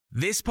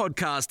This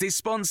podcast is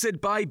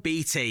sponsored by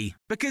BT,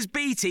 because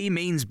BT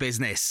means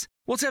business.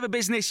 Whatever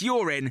business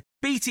you're in,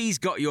 BT's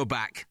got your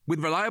back, with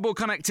reliable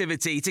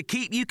connectivity to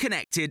keep you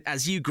connected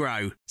as you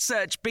grow.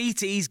 Search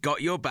BT's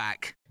got your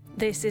back.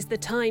 This is the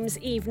Times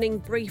evening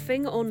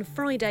briefing on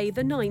Friday,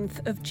 the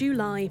 9th of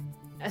July.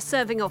 A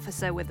serving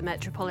officer with the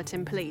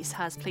Metropolitan Police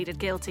has pleaded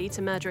guilty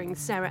to murdering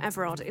Sarah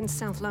Everard in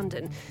South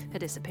London. Her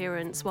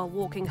disappearance while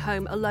walking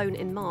home alone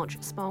in March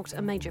sparked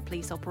a major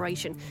police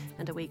operation,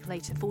 and a week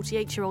later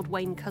 48-year-old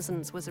Wayne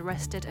Couzens was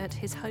arrested at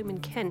his home in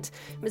Kent.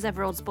 Ms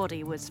Everard's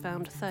body was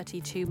found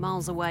 32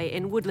 miles away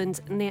in Woodlands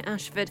near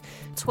Ashford.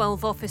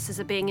 12 officers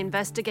are being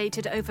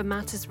investigated over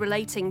matters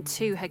relating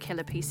to her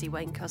killer PC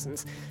Wayne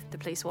Couzens. The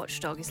police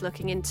watchdog is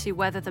looking into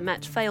whether the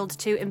Met failed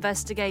to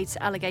investigate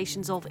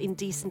allegations of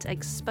indecent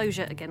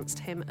exposure against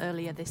him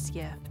earlier this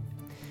year.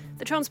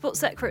 The Transport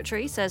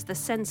Secretary says the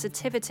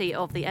sensitivity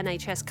of the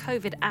NHS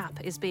COVID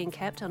app is being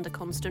kept under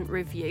constant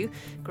review.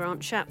 Grant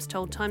Shapps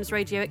told Times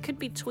Radio it could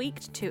be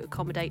tweaked to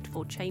accommodate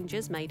for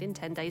changes made in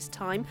 10 days'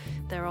 time.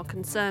 There are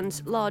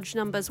concerns large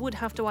numbers would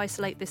have to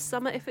isolate this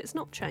summer if it's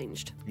not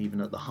changed.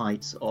 Even at the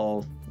height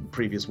of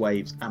previous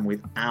waves and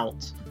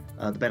without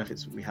the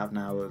benefits we have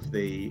now of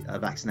the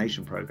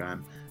vaccination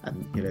programme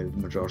and the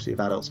majority of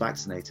adults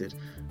vaccinated,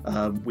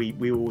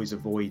 we always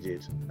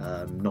avoided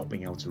not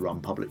being able to run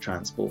public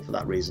transport for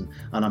that reason,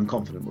 and I'm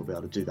confident we'll be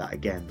able to do that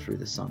again through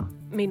this summer.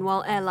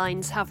 Meanwhile,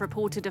 airlines have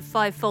reported a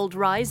five-fold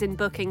rise in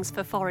bookings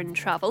for foreign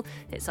travel.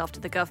 It's after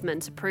the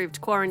government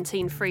approved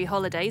quarantine-free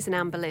holidays in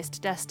amber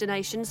list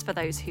destinations for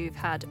those who've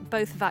had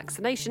both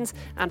vaccinations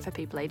and for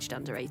people aged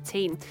under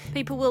 18.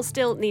 People will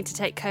still need to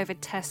take COVID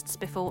tests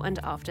before and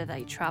after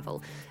they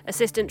travel.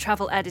 Assistant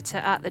travel editor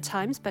at The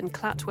Times, Ben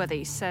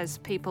Clatworthy, says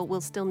people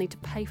will still need to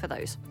pay for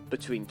those.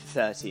 Between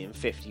 £30 and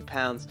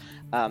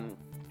 £50.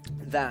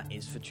 That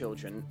is for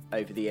children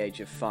over the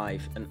age of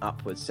 5 and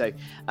upwards. So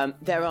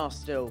there are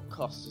still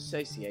costs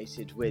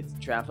associated with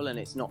travel, and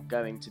it's not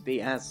going to be,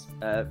 as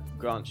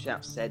Grant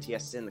Shapps said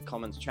yesterday in the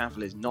Commons,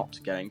 travel is not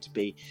going to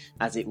be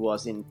as it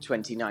was in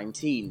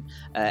 2019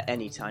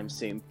 anytime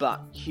soon,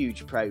 but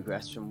huge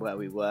progress from where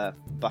we were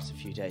but a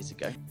few days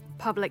ago.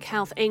 Public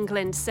Health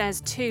England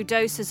says 2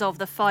 doses of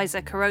the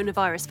Pfizer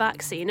coronavirus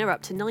vaccine are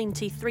up to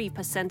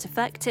 93%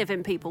 effective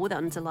in people with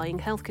underlying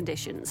health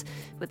conditions.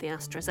 With the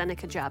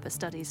AstraZeneca jab, a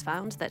study's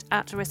found that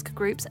at-risk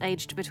groups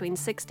aged between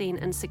 16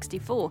 and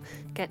 64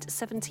 get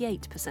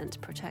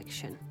 78%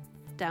 protection.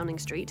 Downing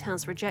Street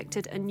has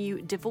rejected a new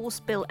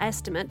divorce bill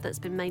estimate that's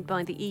been made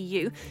by the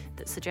EU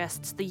that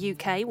suggests the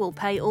UK will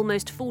pay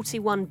almost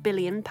 £41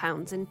 billion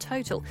in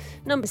total.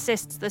 Number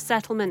insists the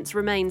settlement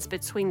remains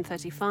between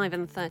 35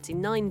 and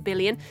 39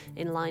 billion,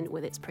 in line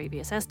with its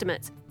previous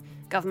estimates.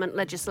 Government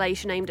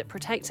legislation aimed at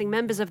protecting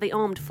members of the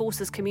armed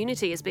forces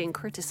community is being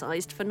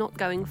criticised for not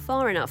going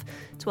far enough.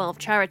 12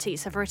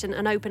 charities have written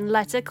an open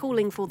letter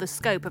calling for the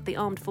scope of the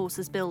Armed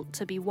Forces Bill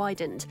to be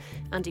widened.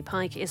 Andy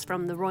Pike is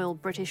from the Royal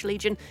British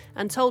Legion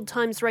and told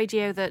Times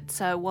Radio that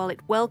while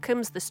it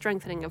welcomes the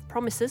strengthening of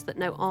promises that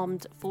no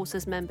armed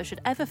forces member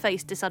should ever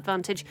face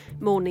disadvantage,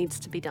 more needs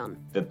to be done.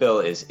 The bill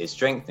is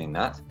strengthening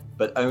that,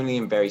 but only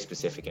in very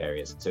specific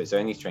areas. So it's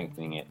only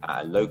strengthening it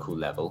at a local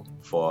level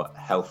for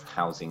health,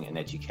 housing and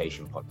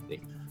education policy.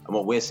 And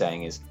what we're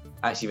saying is,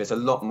 actually, there's a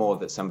lot more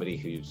that somebody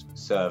who's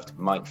served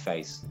might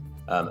face,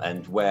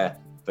 and where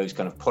those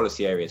kind of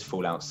policy areas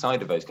fall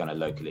outside of those kind of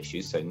local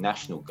issues, so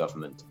national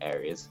government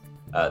areas,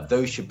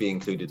 those should be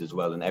included as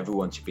well, and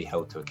everyone should be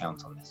held to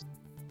account on this.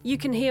 You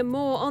can hear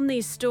more on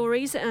these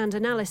stories and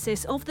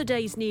analysis of the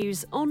day's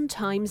news on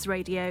Times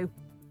Radio.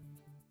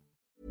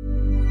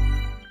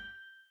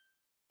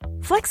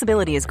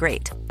 Flexibility is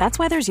great. That's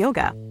why there's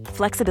yoga.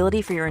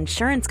 Flexibility for your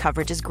insurance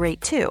coverage is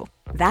great too.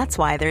 That's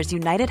why there's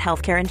United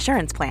Healthcare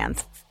Insurance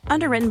Plans.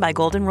 Underwritten by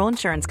Golden Rule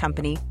Insurance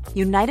Company,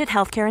 United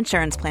Healthcare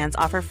Insurance Plans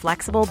offer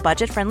flexible,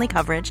 budget-friendly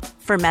coverage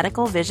for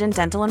medical, vision,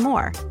 dental, and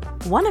more.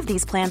 One of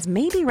these plans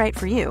may be right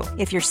for you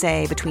if you're,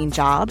 say, between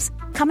jobs,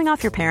 coming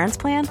off your parents'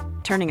 plan,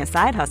 turning a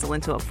side hustle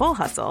into a full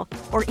hustle,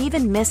 or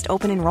even missed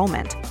open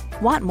enrollment.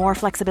 Want more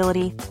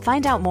flexibility?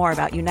 Find out more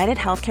about United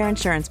Healthcare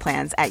Insurance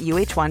Plans at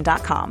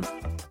uh1.com.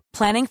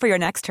 Planning for your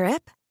next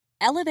trip?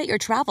 Elevate your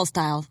travel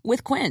style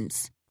with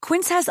Quince.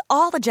 Quince has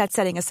all the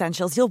jet-setting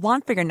essentials you'll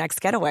want for your next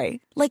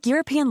getaway, like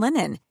European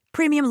linen,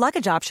 premium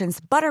luggage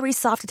options, buttery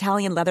soft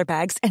Italian leather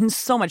bags, and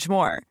so much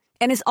more.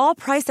 And is all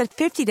priced at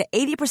 50 to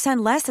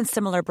 80% less than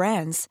similar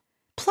brands.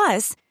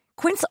 Plus,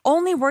 Quince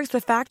only works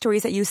with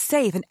factories that use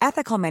safe and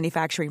ethical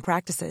manufacturing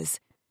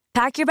practices.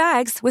 Pack your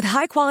bags with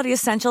high-quality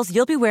essentials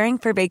you'll be wearing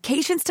for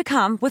vacations to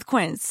come with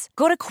Quince.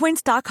 Go to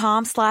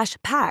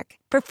quince.com/pack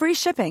for free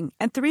shipping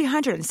and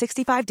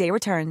 365-day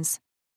returns.